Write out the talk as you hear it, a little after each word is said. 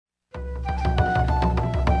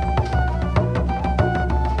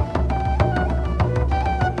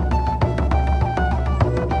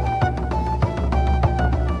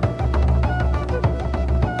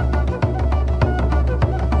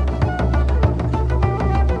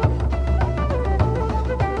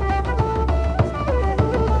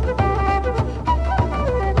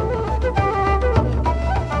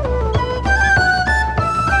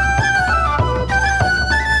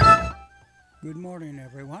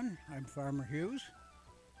everyone. I'm Farmer Hughes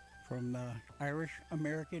from the Irish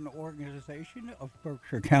American Organization of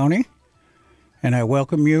Berkshire County, and I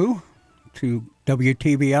welcome you to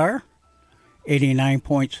WTBR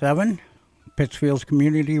 89.7, Pittsfield's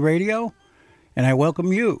Community Radio, and I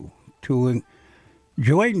welcome you to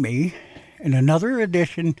join me in another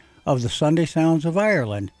edition of the Sunday Sounds of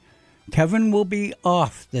Ireland. Kevin will be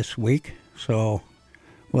off this week, so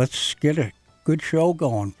let's get a good show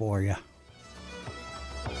going for you.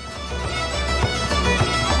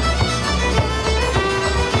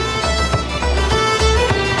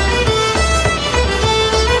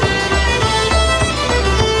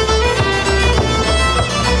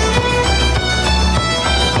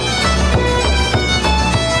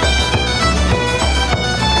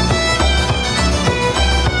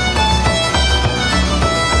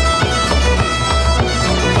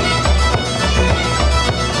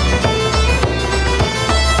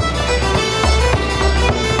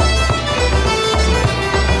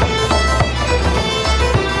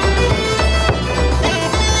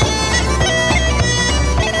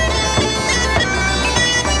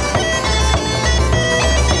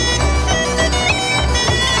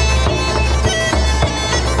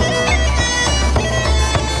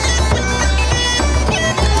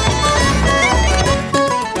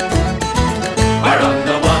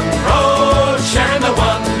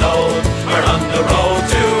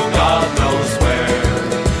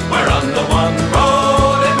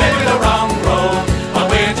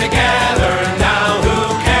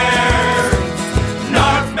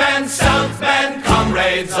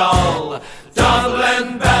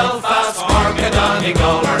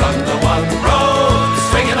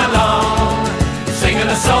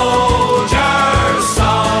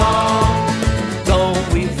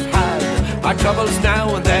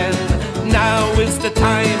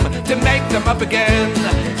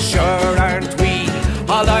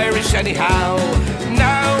 Anyhow,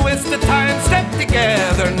 now is the time, step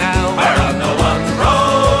together now. We're on the one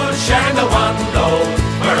road, sharing the one load.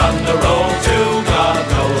 We're on the road to God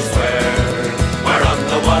knows where. We're on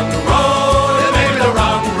the one road, it may be the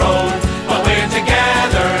wrong road, but we're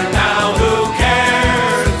together now, who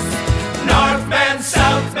cares? Northmen,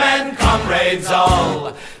 Southmen, comrades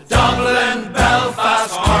all, Dublin,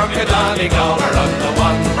 Belfast, Cork, and Donegal. We're on the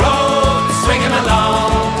one road, swinging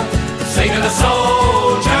along, singing a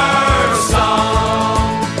soldier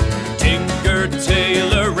song. Tinker,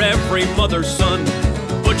 tailor, every mother's son,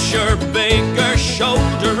 butcher, baker,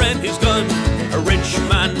 shoulder and his gun, a rich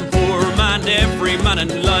man, poor man, every man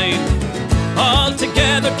in line, all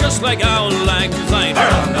together just like Auld Lang Syne.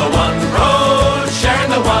 We're on the one road,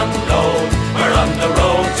 sharing the one load. We're on the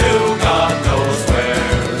road to God knows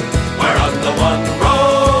where. We're on the one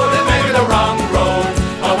road, it may be the wrong road,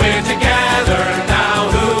 but we're together now,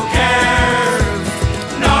 who cares?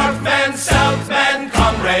 Northmen, Southmen,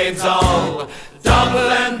 comrades all,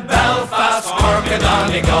 Dublin, Belfast, Cork, and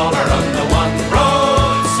Donegal. We're on the one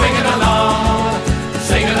road, swinging along,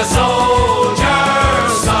 singing a soldier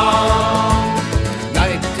song.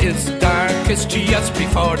 Night is darkest just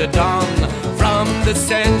before the dawn. From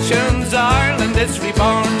dissensions Ireland is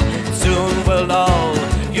reborn. Soon we'll all,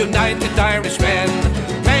 united Irishmen,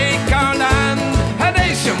 make our land a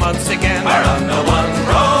nation once again. We're on the one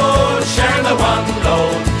road, sharing the one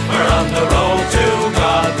load. We're on the road to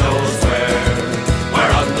God knows where.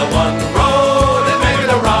 We're on the one road, it may be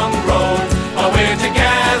the wrong road, but we're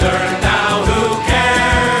together now, who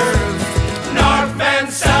cares? Northmen,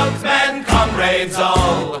 Southmen, comrades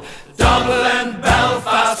all, Dublin,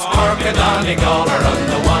 Belfast, Cork, and Donegal. We're on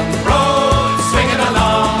the one road, swinging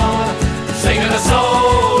along, singing a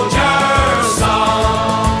soldier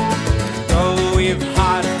song. Though we've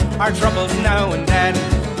had our troubles now and then,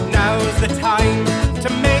 now's the time to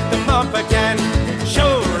make them up again.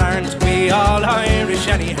 Sure, aren't we all Irish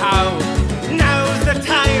anyhow? Now's the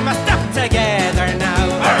time, a step together now.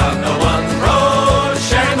 We're on the one road,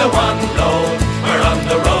 sharing the one load. We're on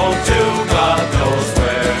the road to God knows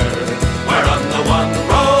where. We're on the one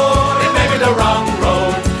road, it may be the wrong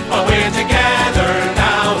road, but we're together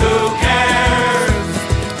now, who cares?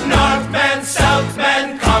 Northmen,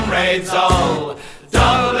 Southmen, comrades all,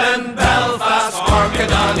 Dublin, Belfast, Cork, and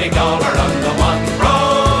Donegal. We're on the one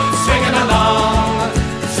road, swinging along,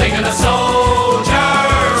 singing a soldier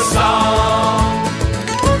song.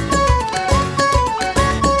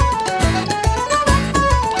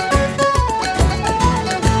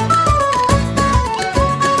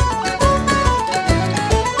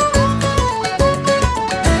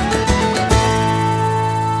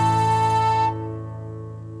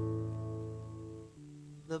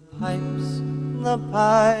 pipes, the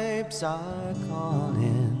pipes are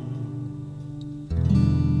calling.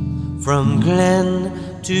 from glen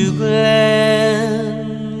to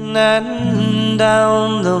glen and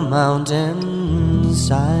down the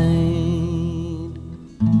mountainside.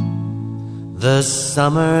 The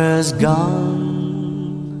summer's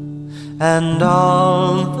gone and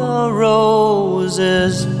all the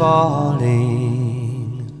roses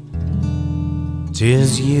falling.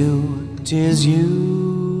 'Tis you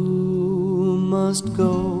must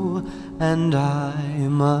go and I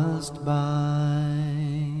must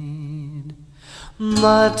bide.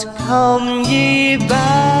 But come ye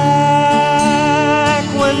back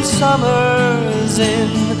when summer's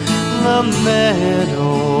in the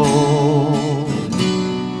meadow,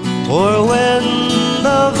 or when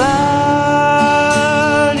the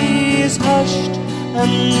valley's hushed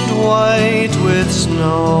and white with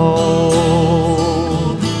snow.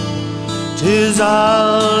 'Tis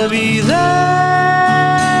I'll be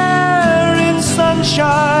there in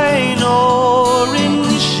sunshine or in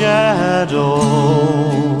shadow.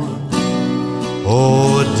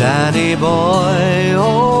 Oh, Danny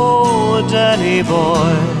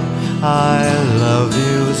boy, I love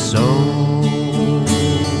you so.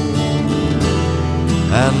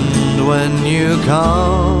 And when you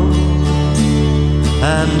come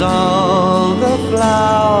and all the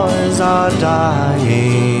flowers are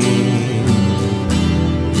dying,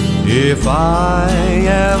 if I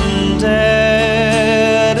am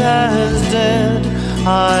dead as dead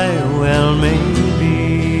I well may be,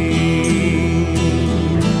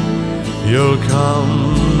 you'll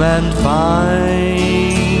come and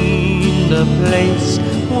find a place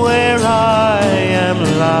where I am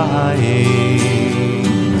lying,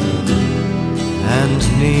 and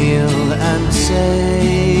kneel and say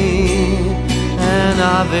an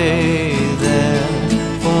Ave there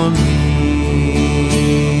for me,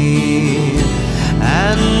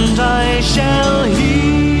 and I shall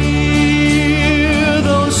hear,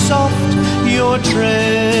 though soft, your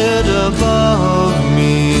tread above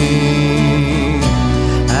me,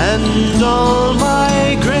 and all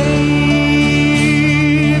my grave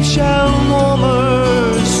shall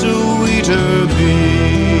warmer, sweeter be.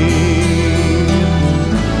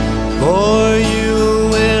 For you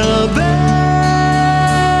will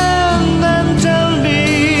bend and tell me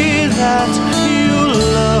that you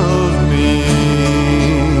love me,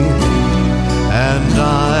 and I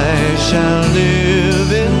shall live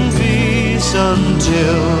in peace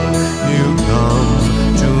until you come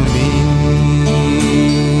to me,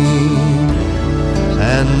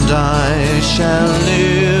 and I shall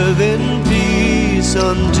live in peace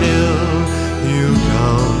until you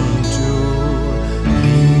come to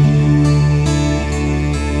me.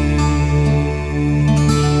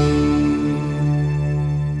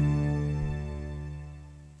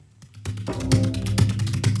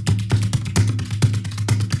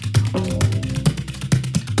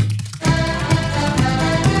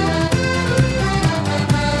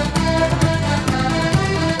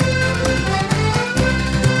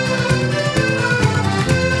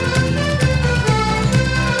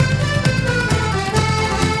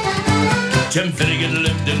 Jim Finnegan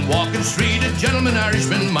lived in Walking Street, a gentleman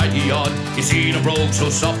Irishman, mighty odd. He seen a brogue so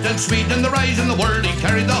soft and sweet, and the rise in the world he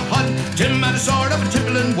carried the hod. Jim had a sort of a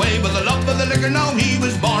tippling way, with the love of the liquor now he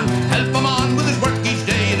was born. Help him on with his work each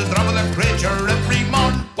day, the drum of the creature every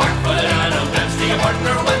morn. Whack for the piano, dance to your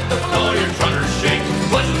partner, with the floor your trotters shake.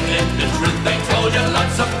 Wasn't it the truth they told you?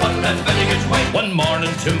 Lots of fun at Finnegan's way. One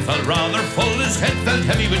morning Jim felt rather full, his head felt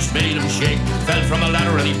heavy which made him shake. Fell from a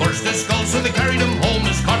ladder and he burst his skull, so they carried him home,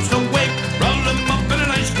 his corpse awake. Rolled him up in a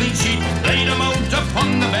nice clean sheet, laid him out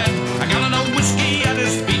upon the bed. A gallon of whiskey at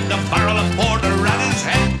his feet, a barrel of porter at his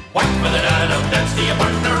head. Whack for the dano, dance to your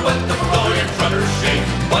partner, with the floor your trotters shake.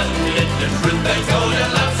 Wasn't it the truth they told you?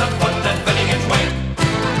 Lots of fun at Finnegan's way.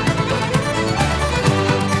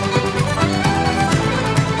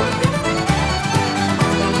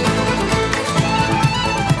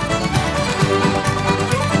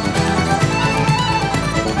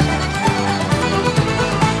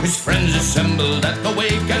 Assembled at the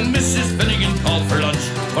wake, and Mrs. Finnegan called for lunch.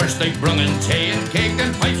 First they brung in tea and cake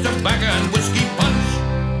and pipes, tobacco and whiskey punch.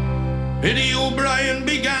 Biddy O'Brien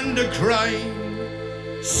began to cry.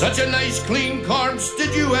 Such a nice clean corpse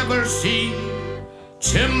did you ever see?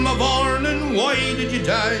 Tim of Ornan, why did you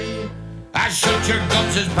die? I shoot your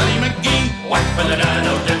gums, says Paddy McGee. Whack for the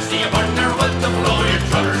dano, dance to your partner, with the floor your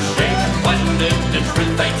trotters shake. Wasn't it the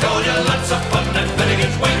truth they told you? Lots of fun at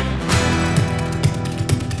Finnegan's way.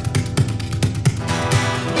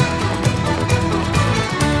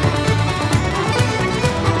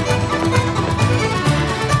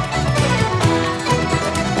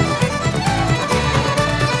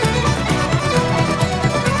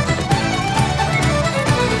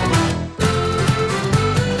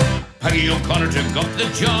 Biddy O'Connor took up the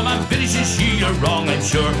job, and Biddy says she you're wrong, I'm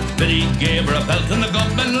sure. Biddy gave her a belt in the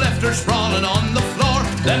gum and left her sprawling on the floor.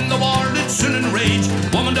 Then the war did soon enrage,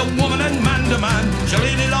 woman to woman and man to man.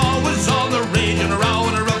 Surely it all was all the rage, and a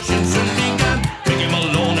row and a ruction soon began. Mickey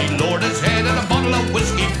Maloney lowered his head, and a bottle of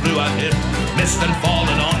whiskey flew at him. Missed and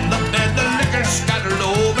fallen on the bed, the liquor scattered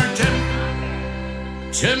over Tim.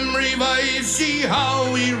 Tim revives, see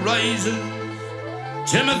how he rises.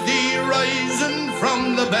 Timothy rising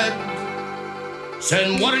from the bed.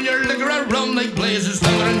 Send water in your liquor around like blazes.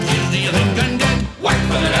 Thunder and cheese, do you think I'm dead? Whack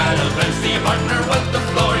for the dad of Vince, the partner with the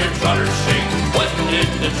floor, your trotters shake. Wasn't it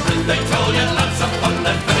the truth they told you? Lots of fun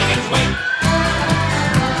that Finnegan's Wake.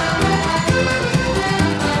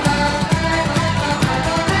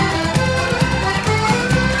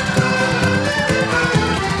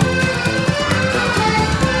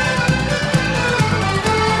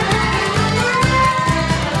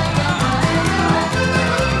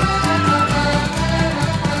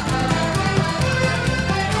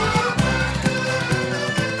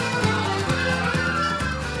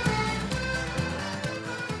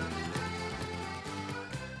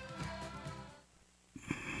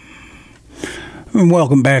 And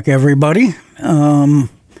welcome back, everybody. The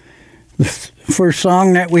first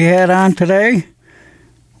song that we had on today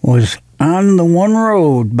was On the One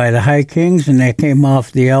Road by the High Kings, and that came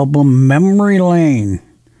off the album Memory Lane.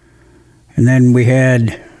 And then we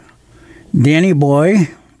had Danny Boy,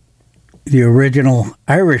 the original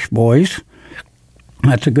Irish Boys.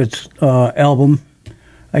 That's a good album.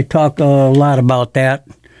 I talk a lot about that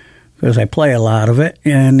because I play a lot of it,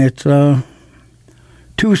 and it's a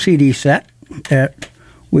 2 CD set that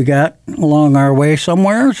we got along our way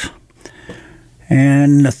somewheres.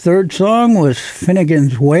 And the third song was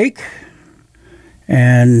Finnegan's Wake,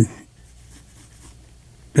 and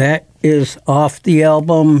that is off the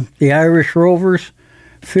album The Irish Rovers,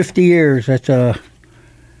 50 Years. That's a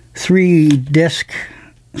 3-disc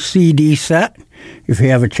CD set. If you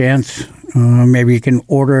have a chance, maybe you can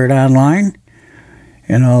order it online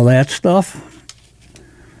and all that stuff.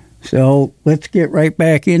 So let's get right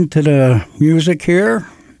back into the music here.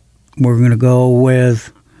 We're going to go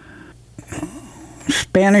with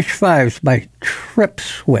Spanish Fives by Trip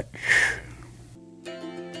Switch.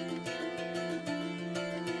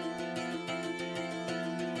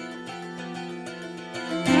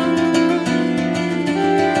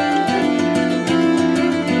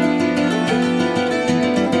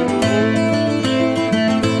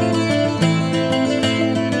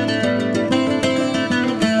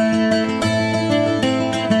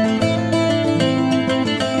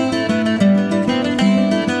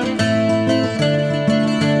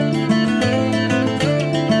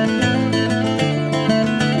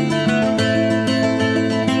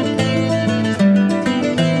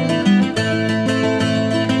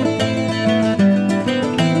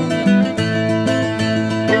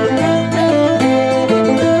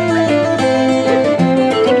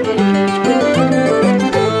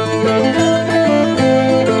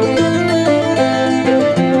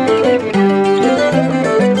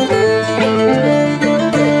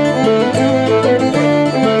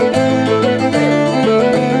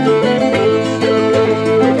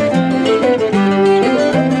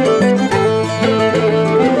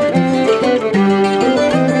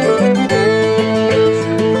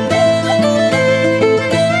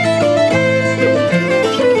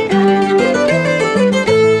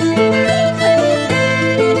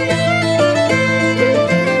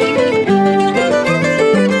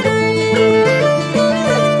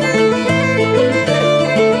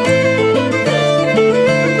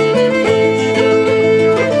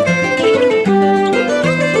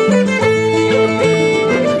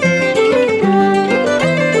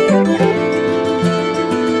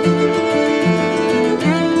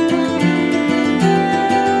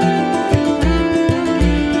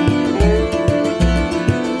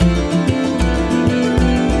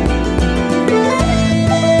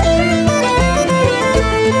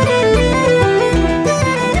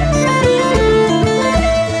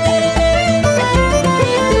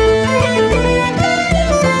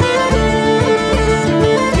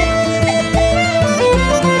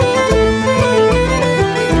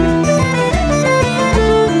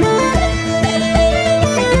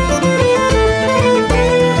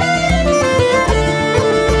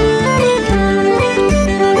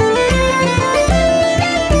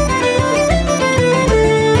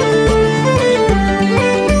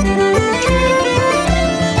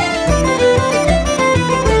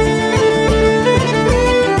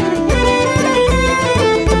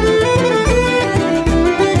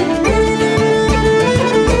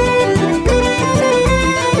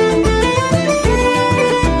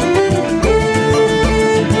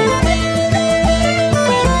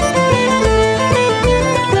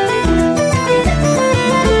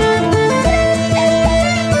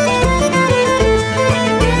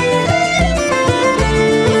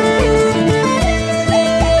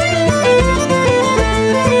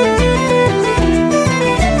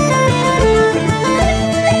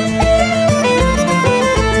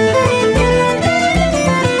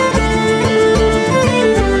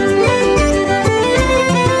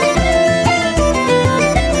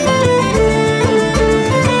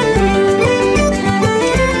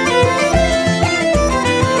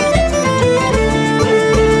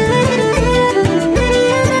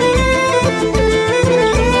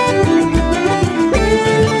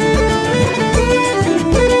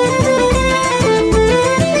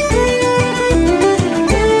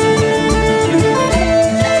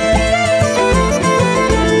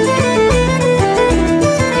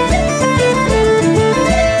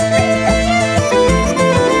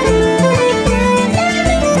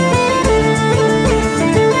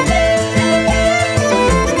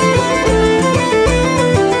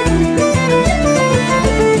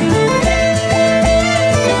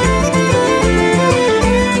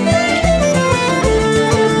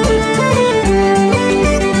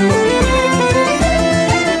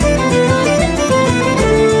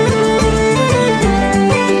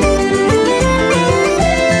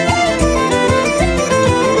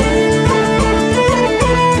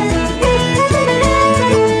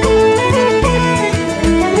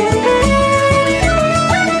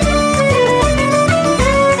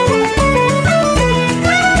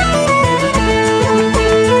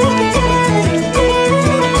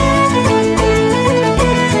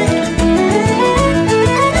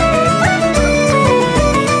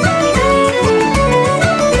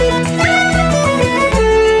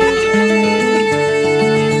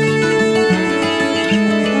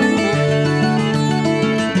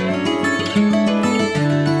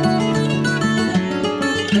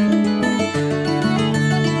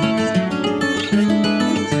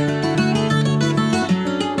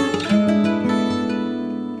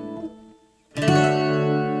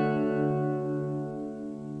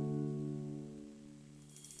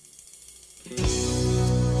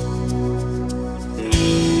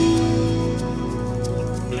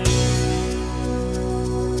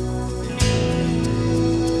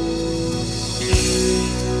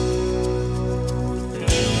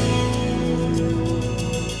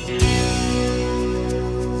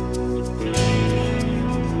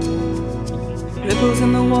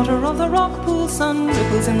 water of the rock pool, sun.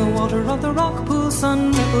 Ripples in the water of the rock pool,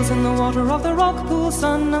 sun. Ripples in the water of the rock pool,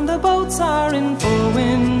 sun. And the boats are in for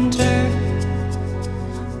winter.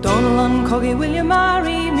 Donal Coggy, will you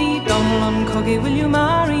marry me? Donal Coggy, will you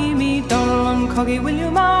marry me? Donal Coggy, will you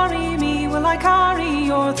marry me? Will I carry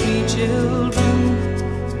your 3 children?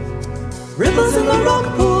 Ripples in the rock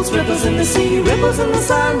pools, ripples in the sea, ripples in the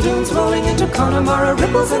sand dunes rolling into Connemara.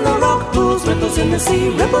 Ripples in the rock pools, ripples in the sea,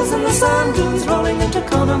 ripples in the sand dunes rolling into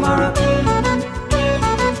Connemara.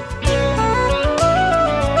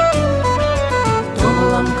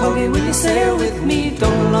 Donal Coggy, will you sail with me?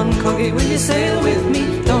 Donal Coggy, will you sail with me?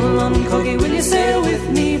 Donal Coggy, will you sail with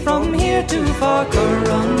me from here to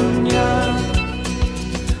Farcarunya?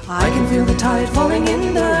 I can feel the tide falling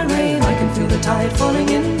in the rain. I can feel the tide falling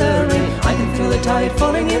in the rain. I can feel the tide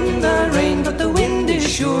falling in the rain, but the wind is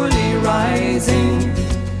surely rising.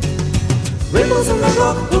 Ripples in the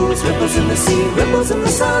rock pools, ripples in the sea, ripples in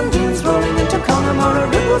the sand dunes rolling into Connemara.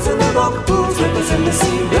 Ripples in the rock pools, ripples in the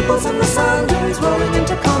sea, ripples in the sand dunes rolling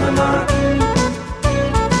into Connemara.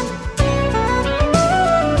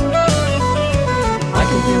 I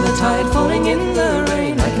can feel the tide falling in the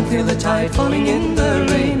rain. I can feel the tide falling in the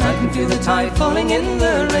rain. I can feel the tide falling in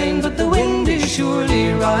the rain, but the wind is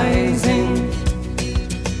surely rising.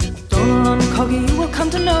 Donal Coggy, you will come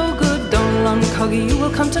to no good. Donal Coggy, you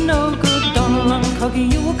will come to no good. Donal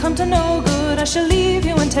Coggy, you will come to no good. I shall leave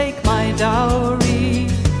you and take my dowry.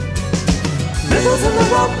 Ripples in the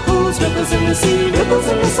rock pools, ripples in the sea, ripples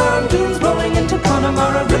in the sand dunes rolling into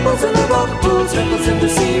Connemara. Ripples in the rock pools, ripples in the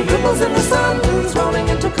sea, ripples in the sand dunes rolling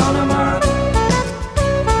into Connemara.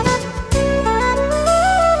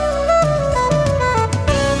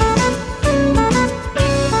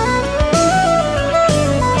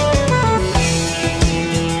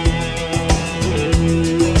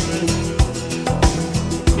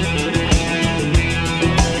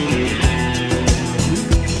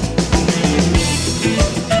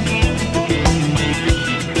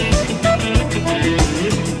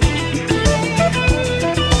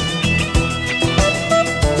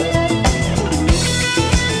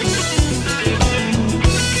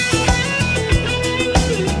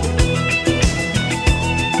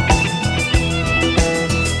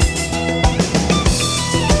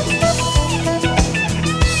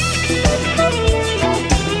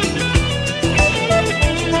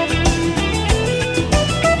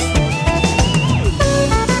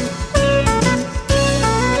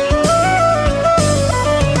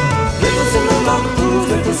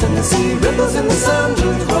 Ripples in the sand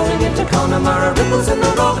dunes rolling into Connemara. Ripples in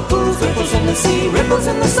the rock pools, ripples in the sea, ripples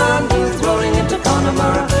in the sand dunes rolling into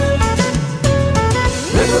Connemara.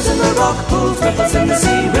 Ripples in the rock pools, ripples in the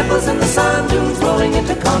sea, ripples in the sand dunes rolling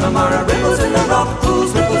into Connemara. Ripples in the rock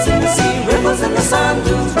pools, ripples in the sea, ripples in the sand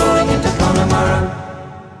dunes rolling into Connemara.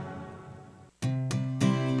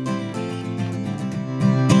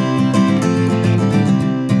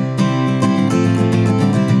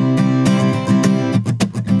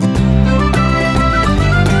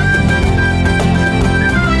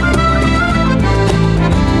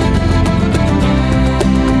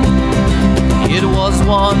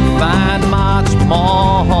 One fine March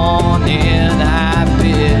morning, I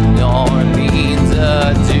bid New Orleans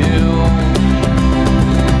adieu.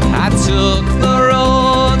 I took the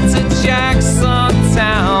road to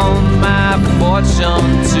Jacksontown, my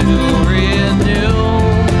fortune to renew.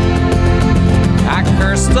 I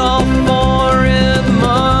cursed all foreign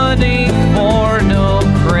money, for no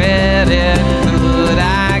credit could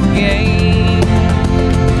I gain,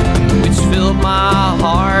 which filled my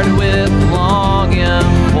heart with longing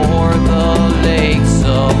for the lakes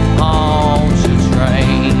of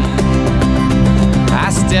Pontchartrain. I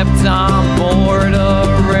stepped on board a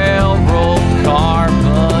railroad car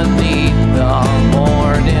beneath the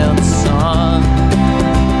morning sun.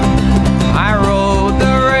 I rode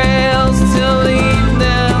the rails till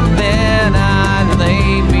evening, then I lay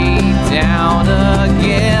me down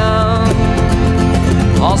again.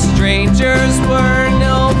 All strangers were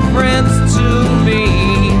no friends to me,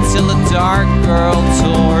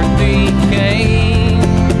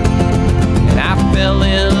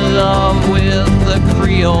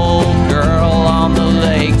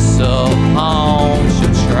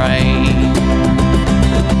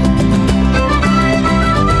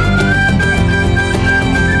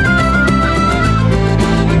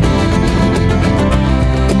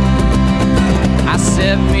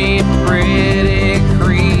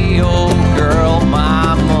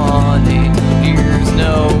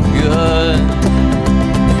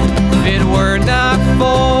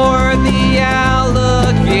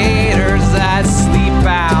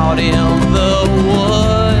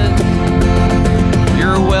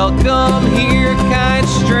 welcome here, kind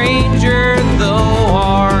stranger, though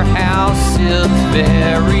our house is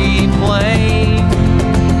very plain.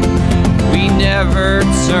 We never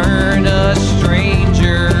turn a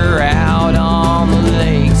stranger out on the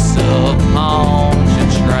lakes of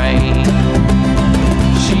Pontchartrain.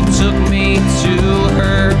 She took me to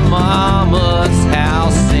her mama's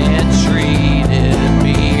house and treated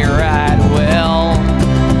me right well.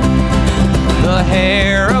 The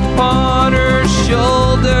hair upon her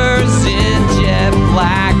shoulders in jet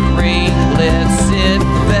black ringlets, it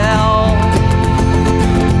fell.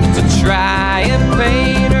 To try and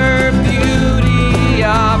paint her beauty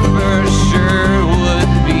off for sure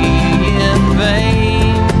would be in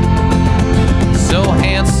vain. So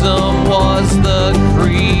handsome was the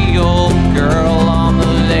Creole girl on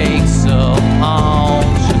the lakes of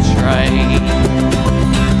Pontchartrain.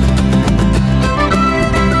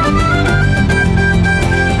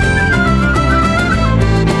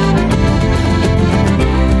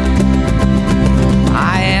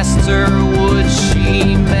 Would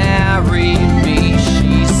she marry me?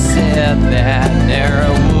 She said that there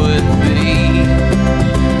would be,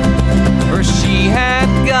 for she had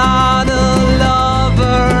got a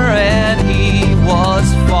lover and he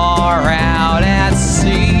was far out at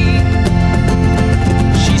sea.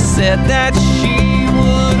 She said that she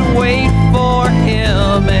would wait for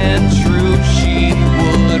him and true she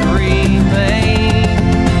would remain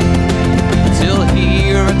till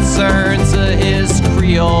he returned to his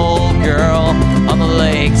Creole girl on the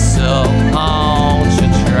lakes of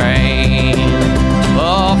Pontchartrain.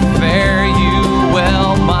 Oh, fare you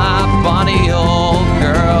well, my bonny old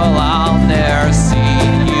girl, I'll ne'er see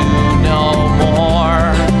you no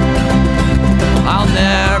more. I'll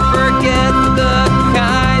never forget the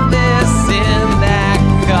kindness in that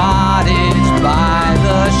cottage by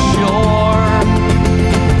the shore.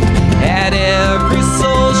 At every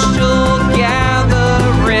social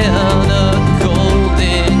gathering, a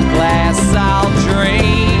golden glass I'll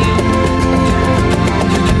drain.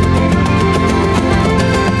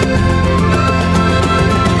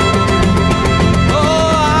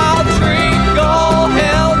 Oh, I'll drink all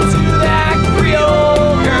hell to that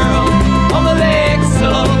Creole girl on the lakes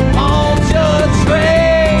of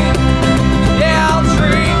Pontchartrain. Yeah, I'll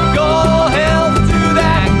drink all hell to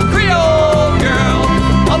that Creole girl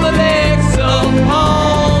on the lakes of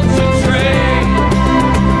Pontchartrain.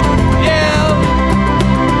 Yeah,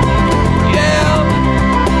 yeah,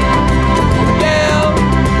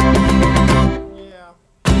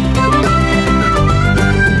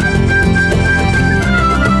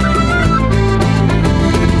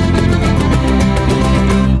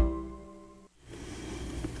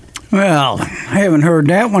 Well, I haven't heard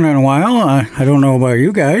that one in a while. I don't know about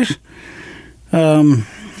you guys.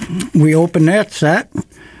 We opened that set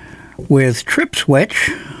with Trip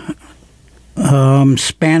Switch,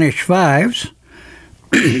 Spanish Fives,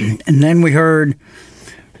 and then we heard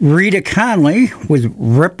Rita Conley with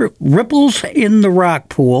Ripples in the Rock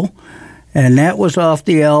Pool, and that was off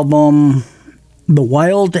the album The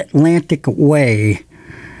Wild Atlantic Way.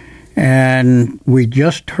 And we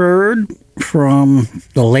just heard from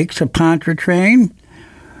the Lakes of Pontchartrain,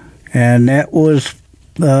 and that was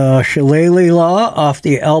Shillelagh Law off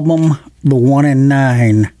the album The One and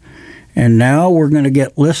Nine. And now we're going to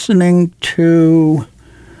get listening to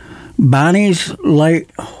Bonnie's Light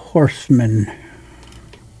Horseman.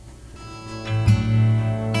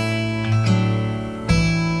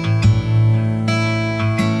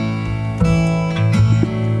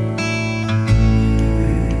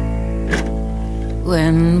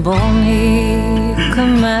 When Bonnie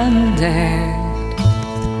commanded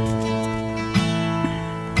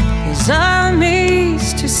his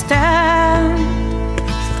armies to stand,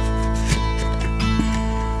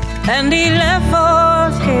 and he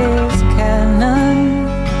leveled his cannon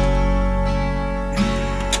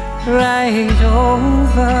right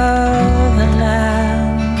over the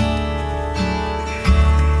land.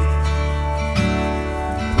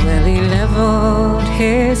 Well, he leveled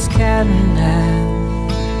his cannon,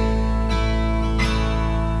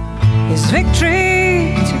 his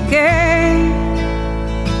victory to gain,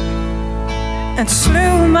 and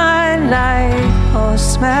slew my light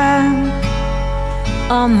horseman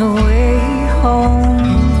on the way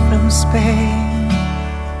home from Spain.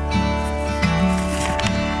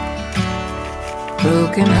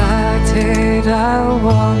 Broken hearted I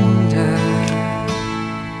wander,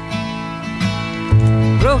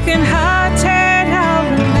 broken hearted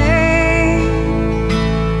I'll remain,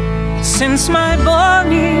 since my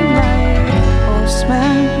Bonnie light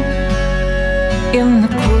horseman in the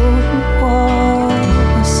cruel war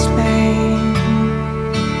was slain.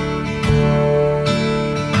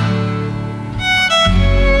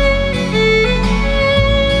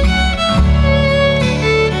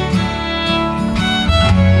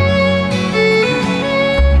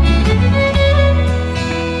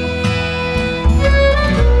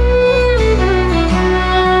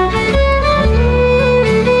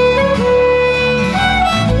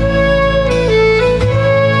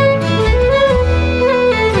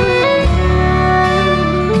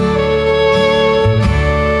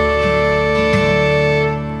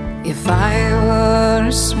 were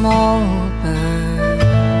a small bird,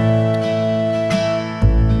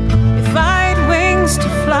 if I'd wings to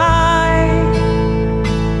fly,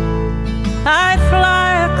 I'd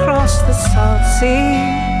fly across the salt sea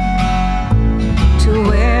to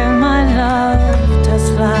where my love does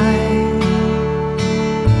lie.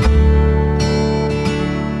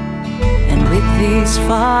 And with these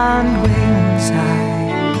fond wings I'd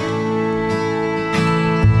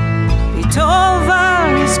beat over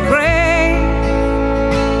his grave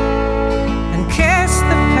and kiss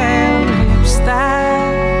the pale lips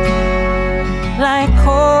that lie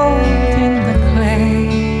cold in the clay.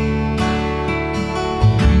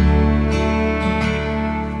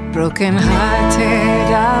 Broken hearted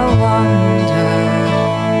I wander,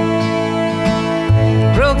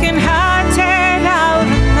 broken hearted I'll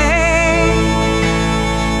remain,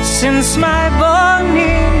 since my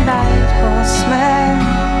bonny light horseman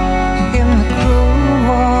in the cruel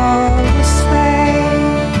war was slain.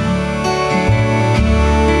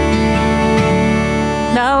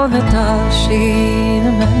 Now the dove she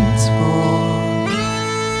laments for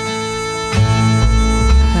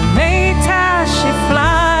her mate as she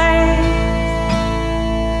flies.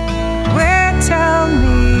 Where, tell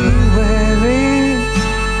me, where is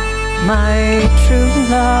my true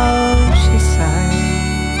love, she sighs.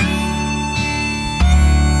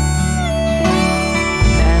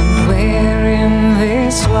 And where in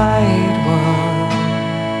this wide world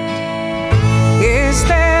is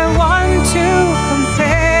there one to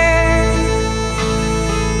compare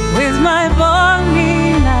with my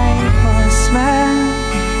bonny night horseman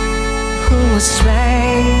who was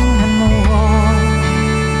slain in the war?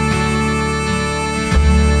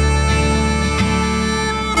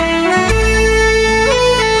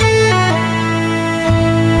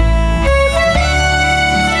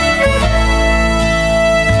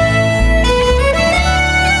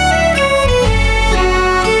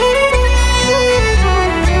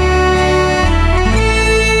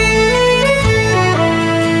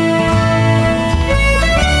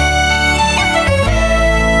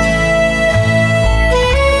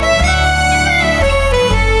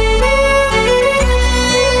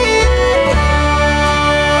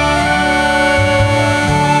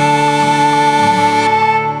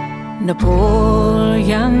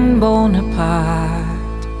 Napoleon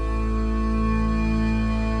Bonaparte,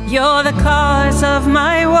 you're the cause of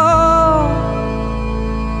my woe,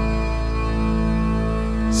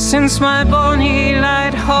 since my bonny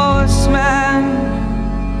light horseman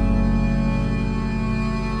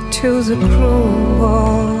to the cruel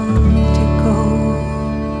war did go.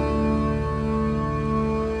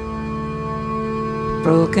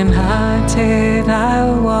 Broken hearted I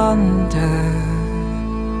wander,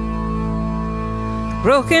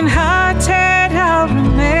 broken hearted I'll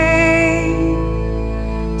remain,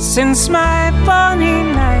 since my bonny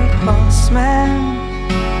light horseman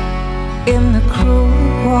in the cruel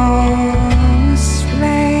war was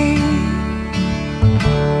slain.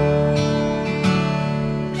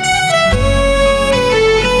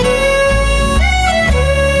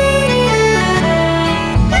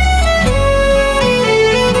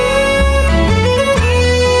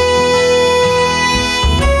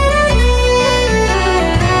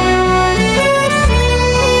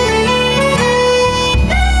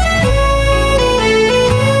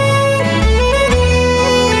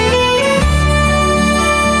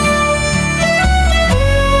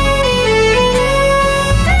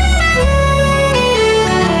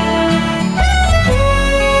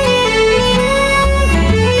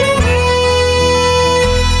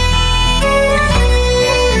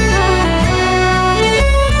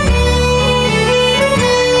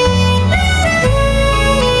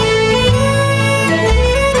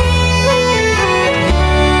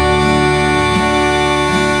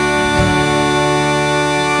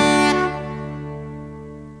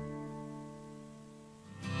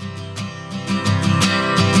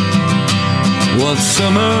 One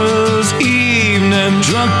summer's evening,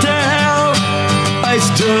 drunk to hell, I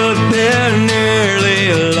stood there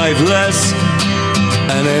nearly lifeless,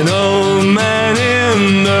 and an old man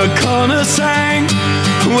in the corner sang,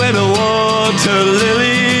 where the water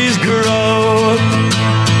lilies grow.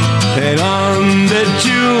 And on the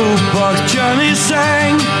jukebox Johnny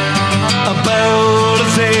sang about a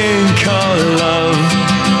thing called love,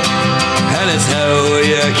 and it's how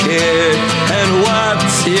you kid and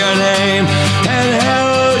what's your name and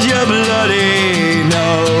how you bloody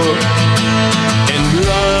know. In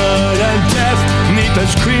blood and death, neath the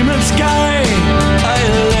screaming sky, I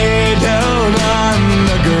lay down on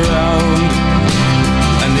the ground,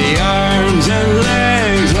 and the arms and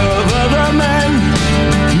legs of other men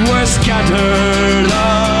were scattered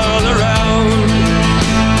all around.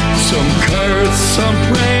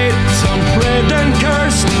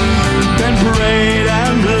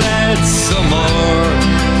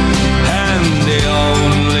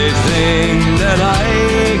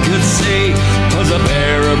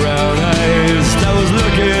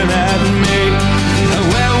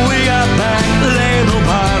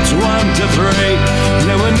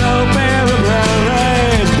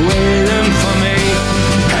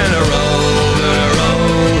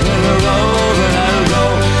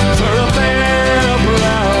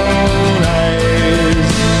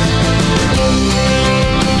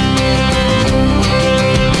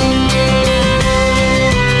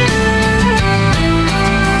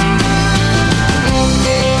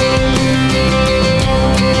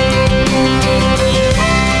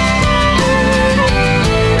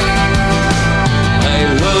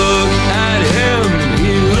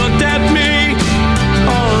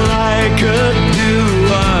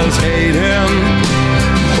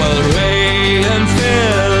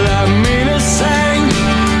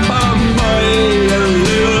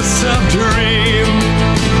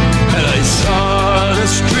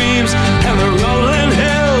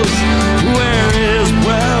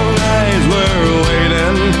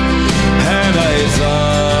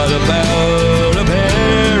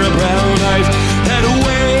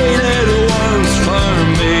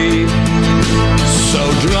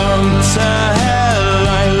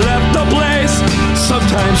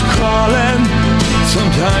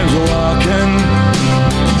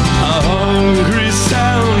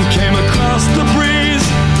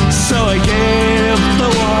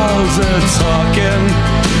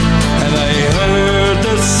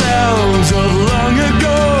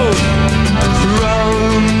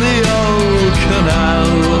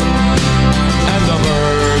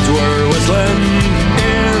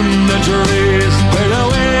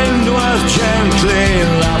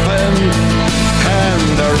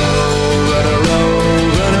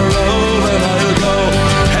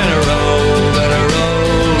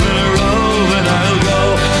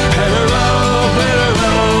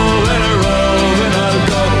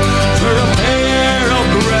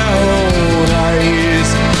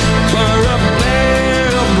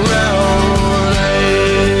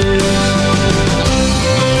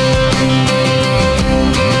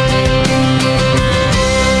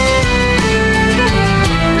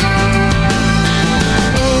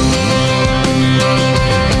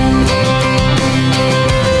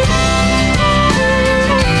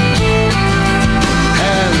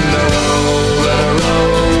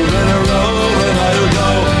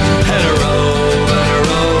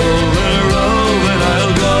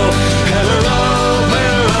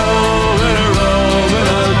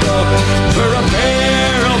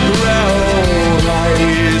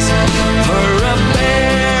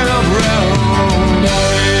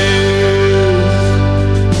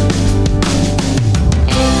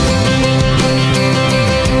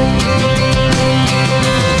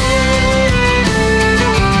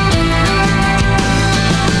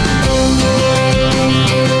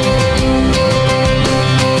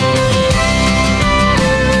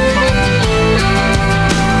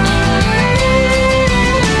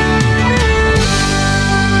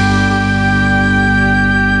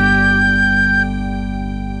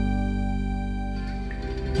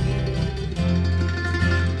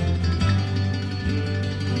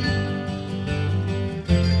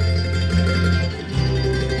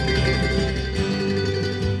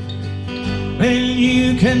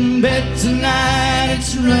 can bet tonight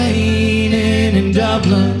it's raining in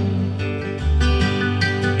Dublin.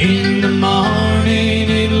 In the morning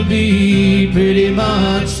it'll be pretty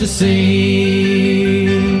much the same.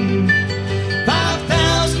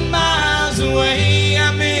 5,000 miles away,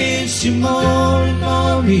 I miss you more and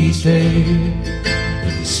more each day.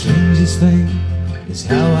 But the strangest thing is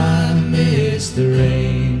how I miss the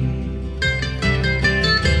rain.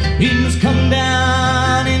 It was come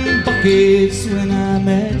down in buckets when I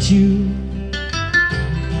met you.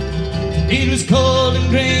 It was cold and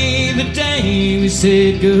gray the day we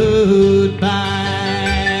said goodbye.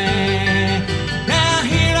 Now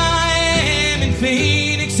here I am in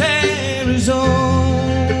Phoenix, Arizona,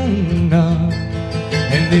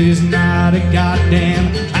 and there's not a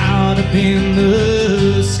goddamn cloud up in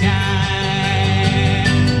the sky.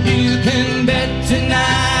 You can bet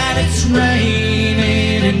tonight it's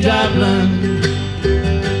raining in Dublin.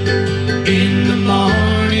 In the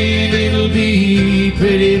morning it'll be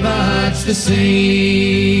pretty much the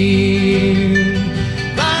same.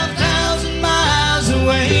 5,000 miles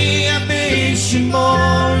away, I miss you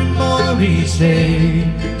more and more each day.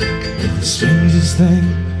 But the strangest thing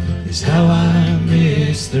is how I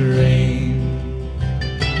miss the rain.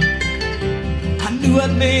 I knew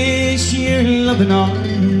I'd miss your loving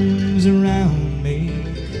arms around me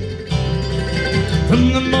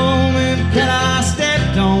from the moment that I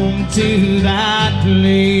stepped onto that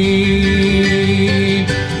plane.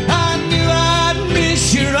 I knew I'd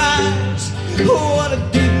miss your eyes. What I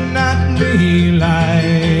did not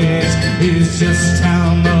realize is just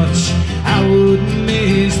how much I would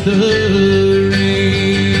miss the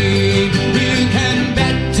rain. You can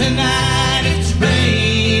bet tonight it's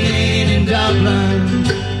raining in Dublin.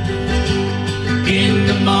 In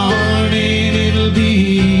the morning it'll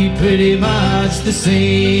be pretty much the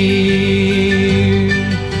same.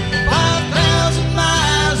 5,000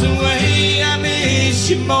 miles away, I miss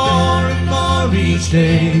you more and more each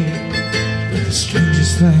day. But the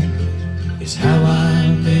strangest thing is how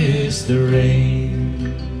I miss the rain.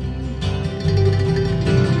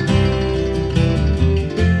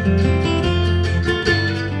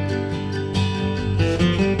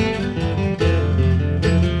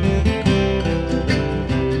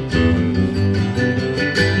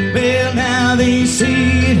 They say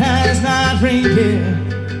it has not rained here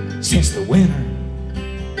since the winter.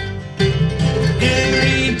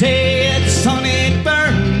 Every day it's sun, it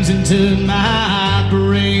burns into my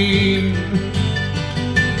brain.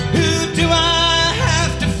 Who do I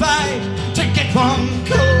have to fight to get one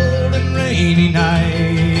cold and rainy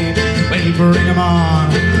night? Well, bring 'em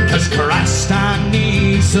on, 'cause Christ, I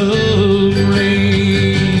need some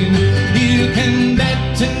rain. You can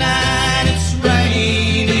bet tonight it's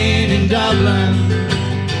raining in Dublin.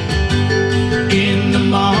 In the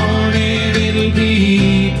morning it'll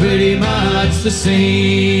be pretty much the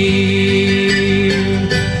same.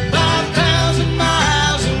 5,000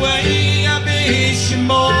 miles away, I miss you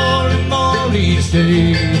more and more each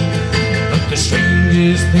day. But the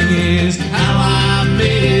strangest thing is how I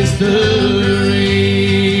miss the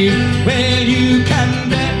rain. Well, you can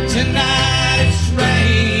bet tonight it's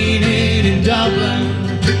raining in Dublin.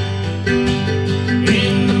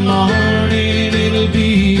 In the morning it'll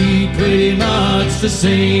be pretty much the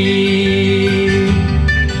same.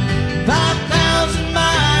 5,000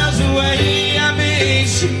 miles away, I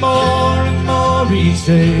miss you more and more each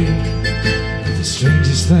day. But the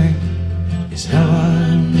strangest thing is how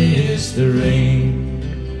I miss the rain.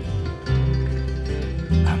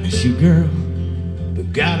 I miss you, girl,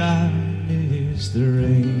 but God, I miss the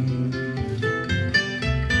rain.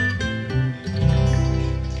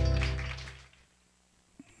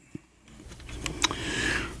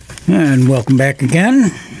 And welcome back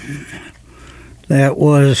again. That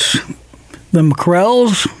was the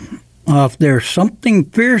McCrells off their Something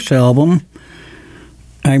Fierce album,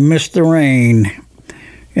 I Miss the Rain.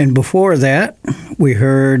 And before that, we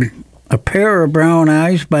heard A Pair of Brown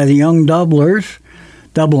Eyes by the Young Dubliners,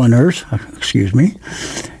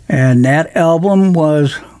 and that album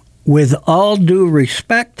was With All Due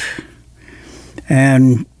Respect.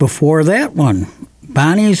 And before that one,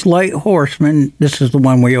 Bonnie's Light Horseman, this is the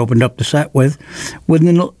one we opened up the set with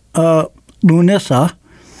Lunissa,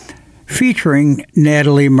 featuring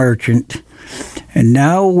Natalie Merchant. And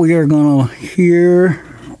now we are going to hear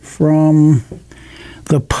from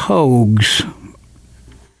the Pogues.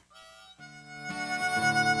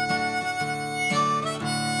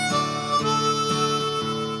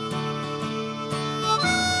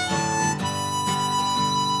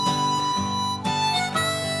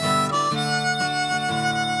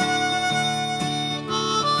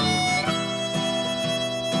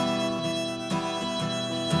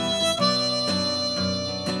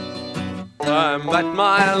 I met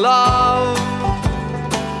my love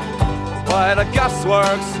by the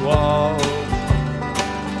gasworks wall.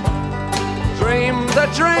 Dreamed a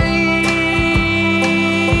dream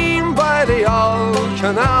by the old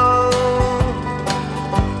canal.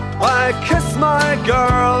 I kissed my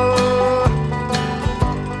girl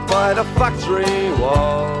by the factory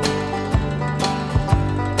wall.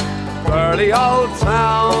 Dirty old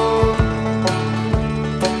town,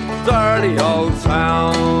 dirty old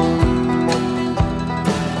town.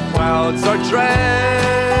 Clouds are drifting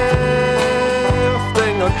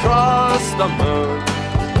across the moon.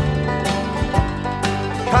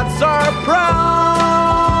 Cats are prowling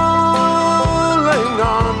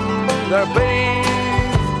on their beat.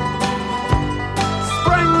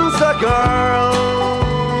 Springs a girl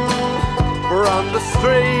from the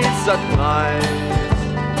streets at night.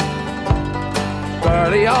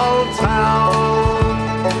 Dirty old town,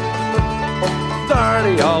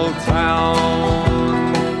 dirty old town.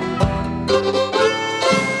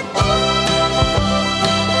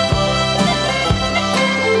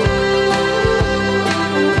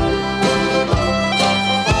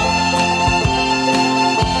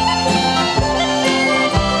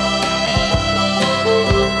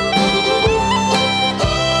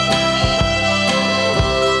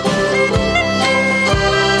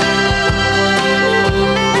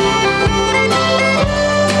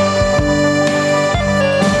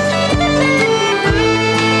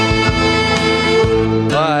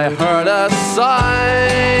 I heard a siren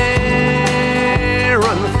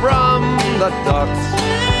from the docks.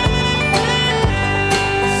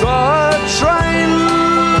 Saw a train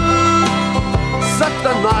set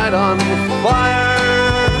the night on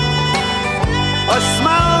fire. I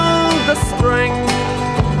smelled the spring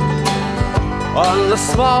on the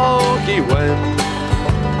smoky wind.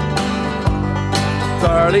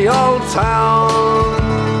 Dirty old town,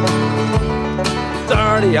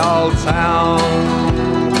 dirty old town.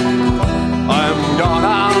 I'm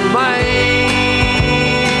gonna make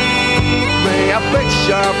me a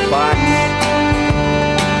picture back,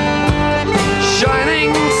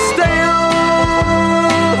 shining steel,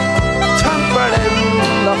 tempered in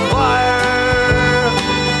the fire.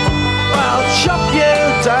 I'll chop you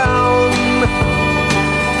down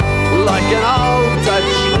like an old dead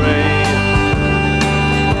tree.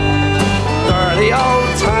 Dirty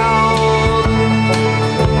old town,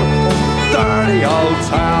 dirty old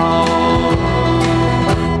town.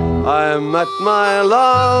 I met my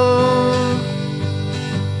love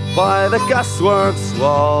by the gasworks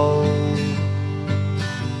wall.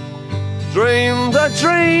 Dreamed a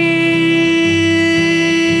dream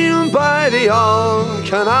by the old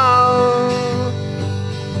canal.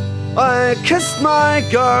 I kissed my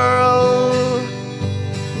girl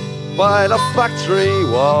by the factory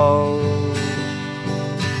wall.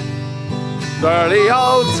 Dirty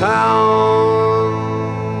old town,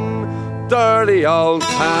 dirty old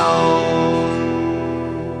town,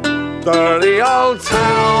 dirty old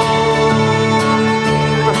town,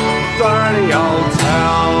 dirty old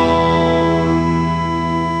town.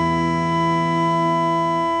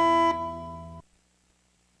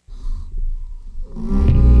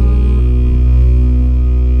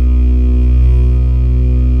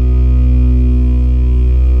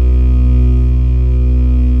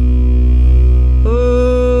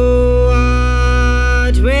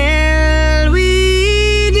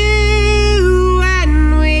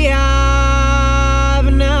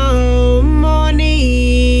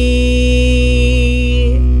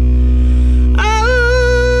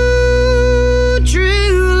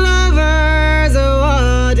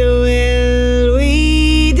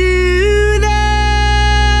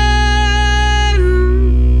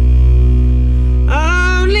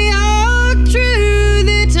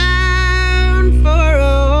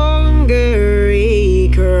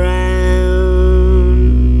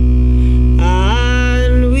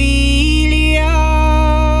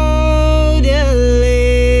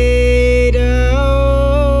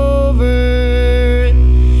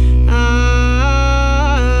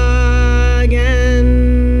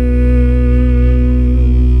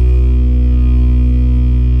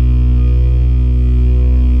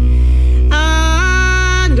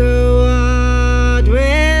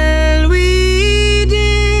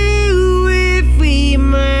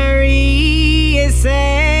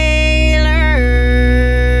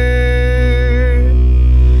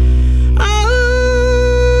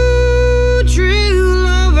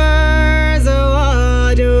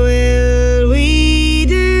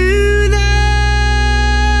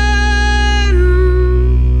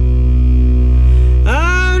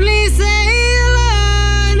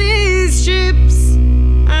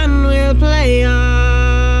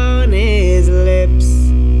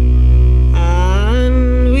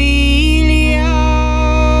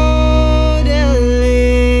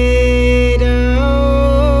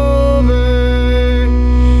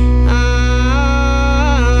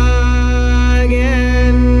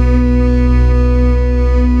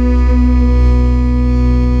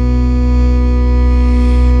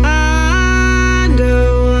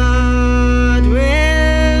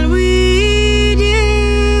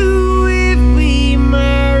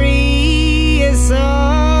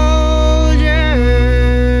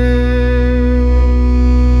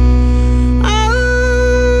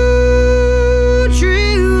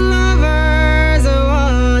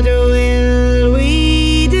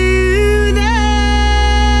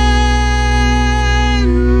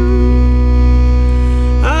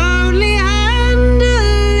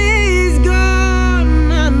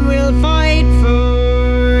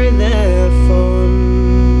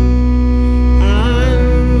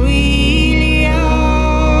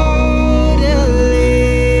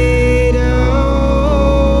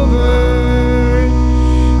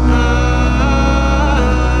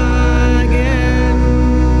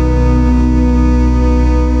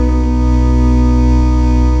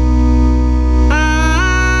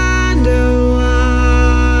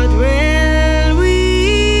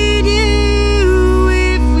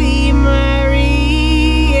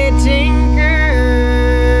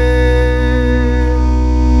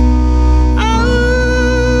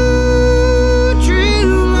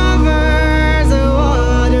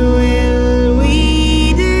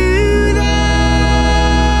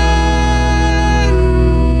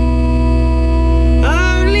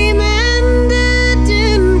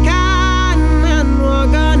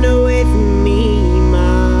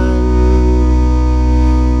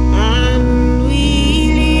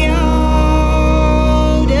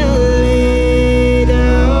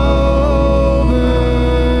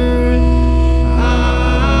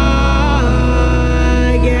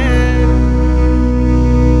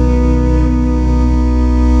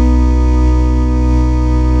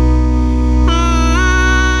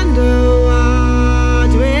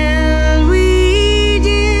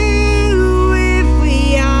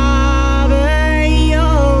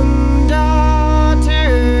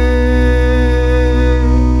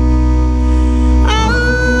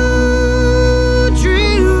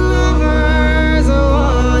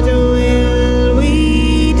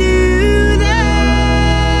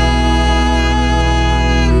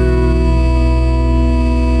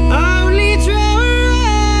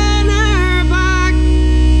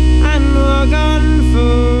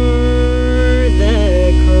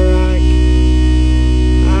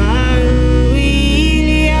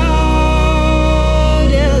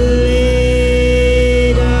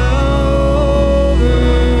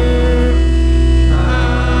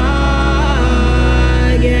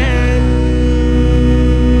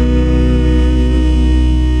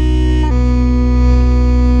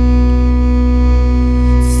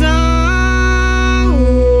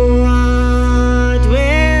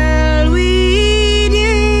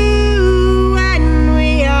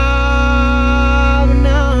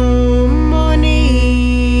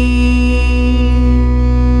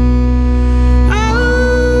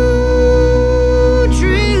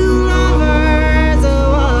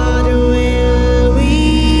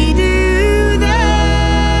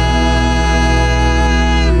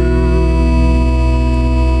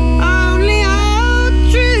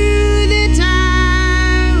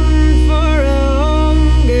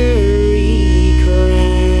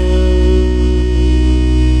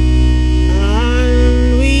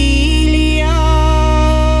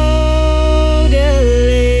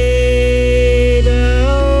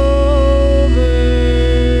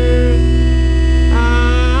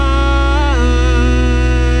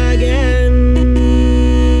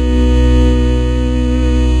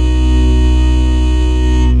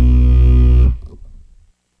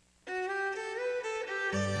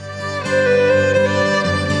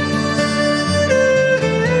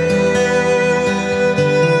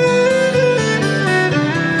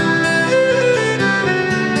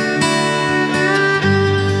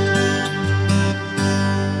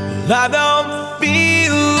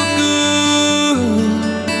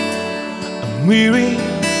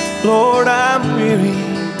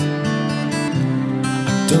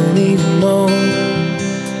 don't even know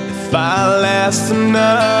if I'll last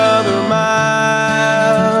another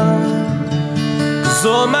mile. 'Cause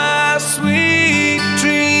all my sweet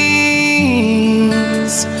dreams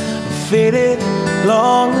faded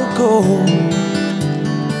long ago.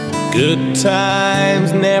 Good times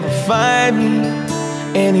never find me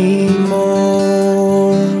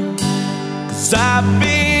anymore. 'Cause I've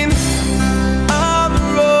been on the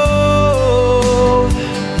road,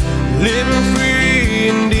 living free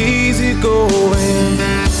and easy going,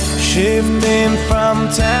 shifting from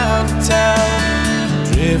town to town,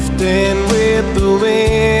 drifting with the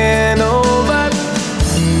wind. Oh, but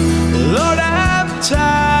Lord, I'm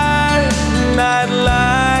tired and I'd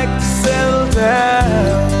like to settle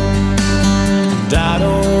down. And I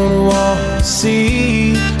don't want to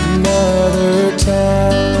see another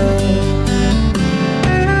town.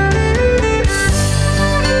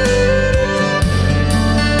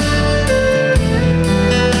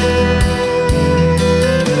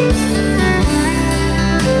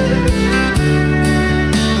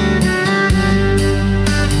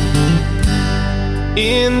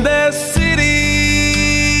 In the city,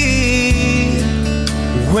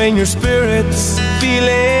 when your spirit's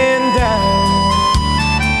feeling down,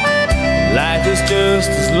 life is just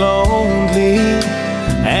as lonely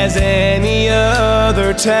as any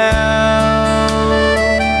other town.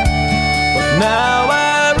 But now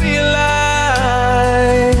I realize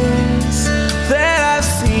that I've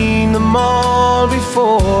seen them all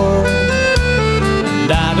before,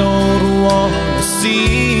 and I don't want to see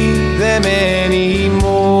them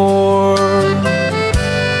anymore.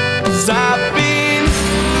 'Cause I've been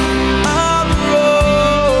on the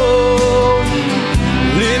road,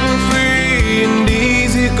 living free and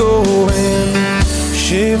easy going,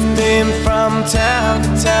 shifting from town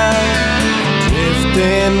to town,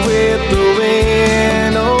 drifting with the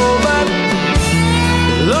wind. Oh, but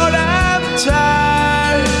Lord, I'm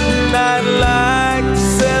tired and I'd like to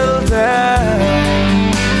settle down.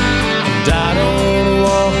 And I don't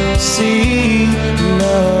want to see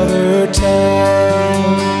another town.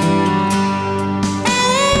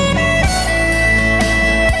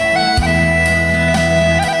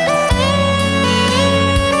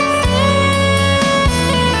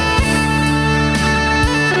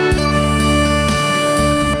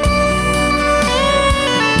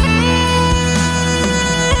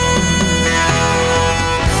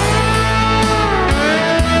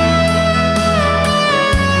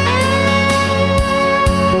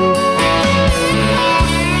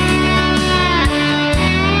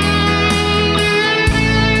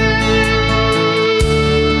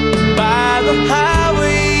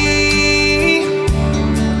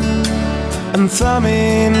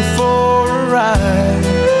 Thumbing for a ride.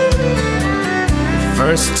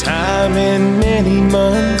 First time in many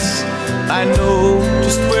months, I know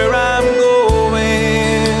just where I'm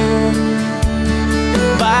going.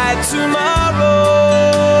 By tomorrow,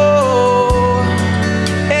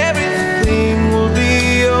 everything will be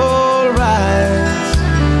alright.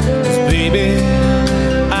 'Cause baby,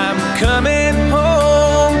 I'm coming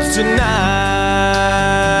home tonight.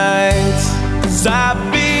 'Cause I've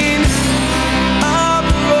been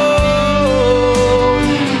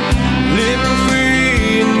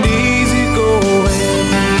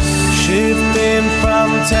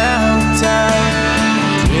town to town,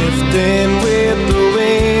 drifting with the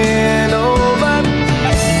wind. Oh, but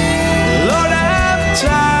Lord, I'm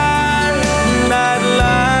tired and I'd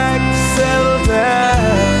like to settle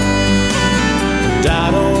down. And I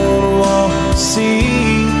don't want to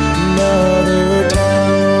see another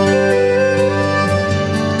town.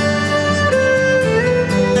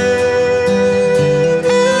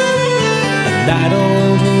 And I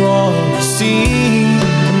don't want to see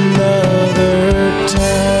another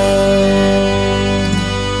town.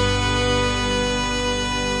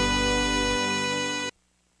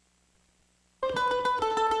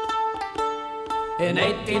 In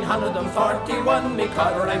 1841, me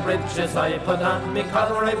Coleraine breeches I put on, me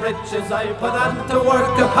Coleraine breeches I put on to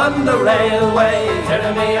work upon the railway.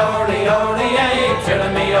 Tirra-me-orry-orry-ay,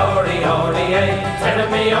 tirra-me-orry-orry-ay,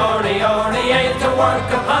 tirra-me-orry-orry-ay, to work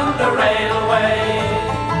upon the railway.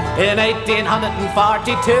 In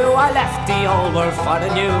 1842 I left the old world for the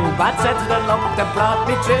new, but said to the luck that brought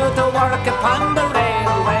me through to work upon the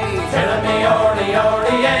railway.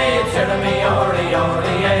 Tirra-me-orry-orry-ay,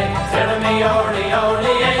 tirra-me-orry-orry-ay,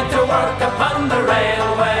 tirra-me-orry-orry-ay, to work upon the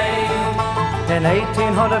railway. In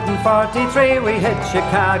 1843 we hit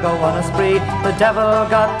Chicago on a spree. The devil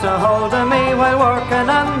got a hold of me while working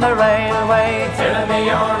on the railway.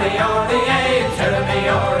 Tirra-me-orry-orry-ay,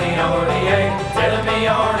 tirra-me-orry-orry-ay,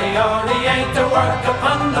 tirra-me-orry-orry-ay, to work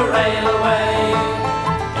upon the railway.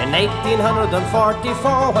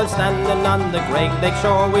 1844, while standing on the Great Lake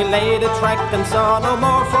shore, we laid a track and saw no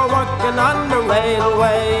more for working on the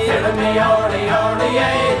railway.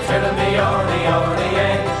 Tiddle-me-ordy-ordy-ay,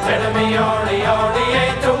 tiddle-me-ordy-ordy-ay,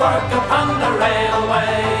 tiddle-me-ordy-ordy-ay, to work upon the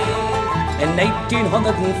railway. In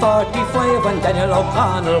 1845, when Daniel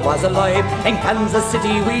O'Connell was alive, in Kansas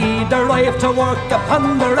City we'd arrived to work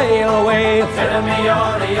upon the railway.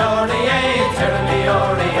 Tiddle-me-ordy-ordy-ay,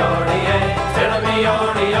 tiddle-me-ordy-ordy-ay,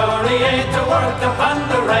 tiddle-me-ordy-ordy-ay, to work upon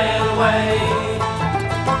the railway.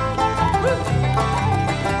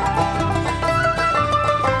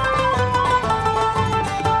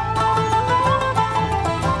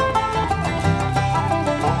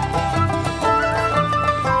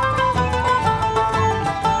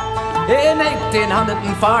 In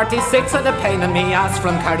 1846, I'd a pain in me ass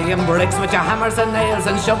from carrying bricks with your hammers and nails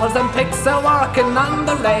and shovels and picks a working on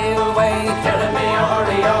the railway.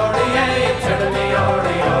 Tiddle-me-ordy-ordy-ay,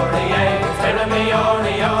 tiddle-me-ordy-ordy-ay,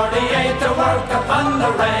 tiddle-me-ordy-ordy-ay, to work upon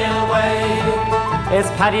the railway. It's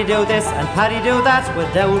Paddy do this and Paddy do that,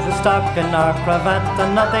 without a stocking or cravat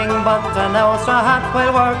and nothing but an Ulster hat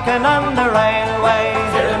while working on the railway.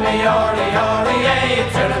 Tiddle-me-ordy-ordy-ay,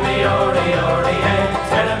 tiddle-me-ordy-ordy-ay,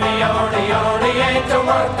 tiddle-me-ordy-ordy-ay, to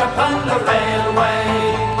work upon the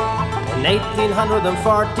railway. In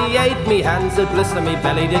 1848, me hands did blister, me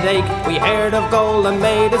belly did ache. We heard of gold and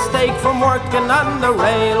made a stake from working on the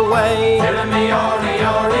railway.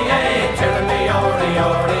 Tiddle-me-ordy-ordy-ay,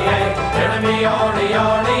 tiddle-me-ordy-ordy-ay,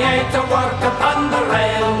 tiddle-me-ordy-ordy-ay, to work upon the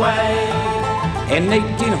railway. In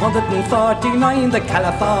 1849, the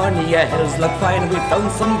California hills looked fine. We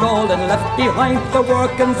found some gold and left behind the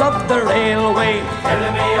workings of the railway.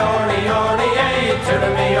 Tiddle-me-ordy-ordy-ay,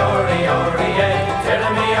 tiddle-me-ordy-ordy-ay,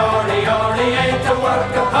 tiddle-me-ordy-ordy-ay, to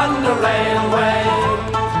work upon the railway.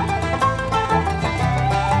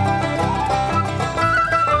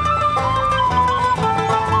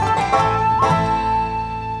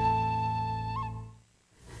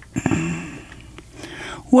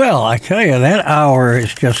 Well, I tell you, that hour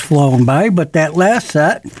has just flown by, but that last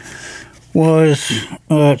set was,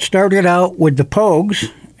 started out with the Pogues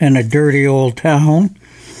in A Dirty Old Town,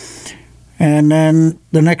 and then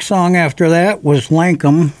the next song after that was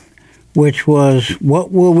Lankum, which was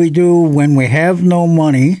What Will We Do When We Have No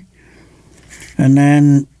Money, and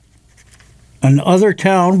then Another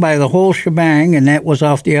Town by the Whole Shebang, and that was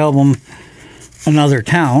off the album Another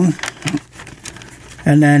Town,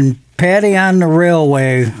 and then Paddy on the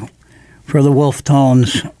Railway for the Wolf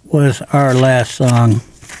Tones was our last song.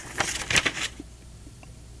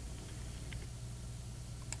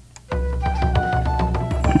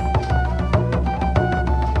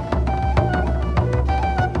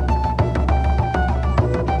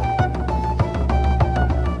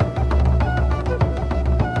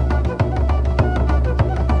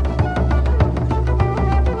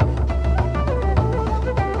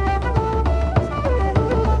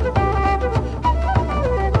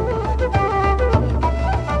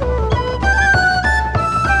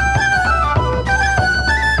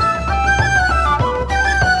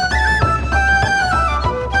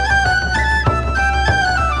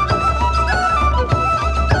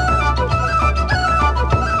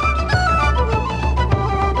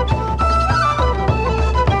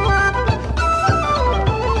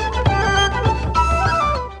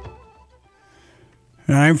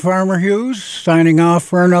 I'm Farmer Hughes, signing off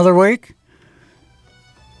for another week.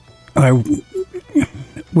 I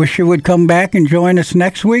wish you would come back and join us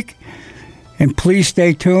next week. And please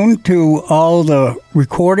stay tuned to all the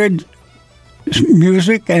recorded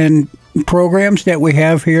music and programs that we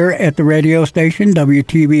have here at the radio station,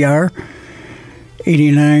 WTBR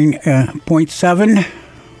 89.7,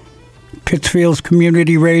 Pittsfield's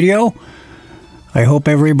Community Radio. I hope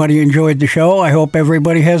everybody enjoyed the show. I hope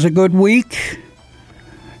everybody has a good week.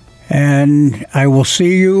 And I will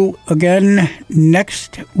see you again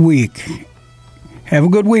next week. Have a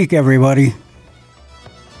good week, everybody.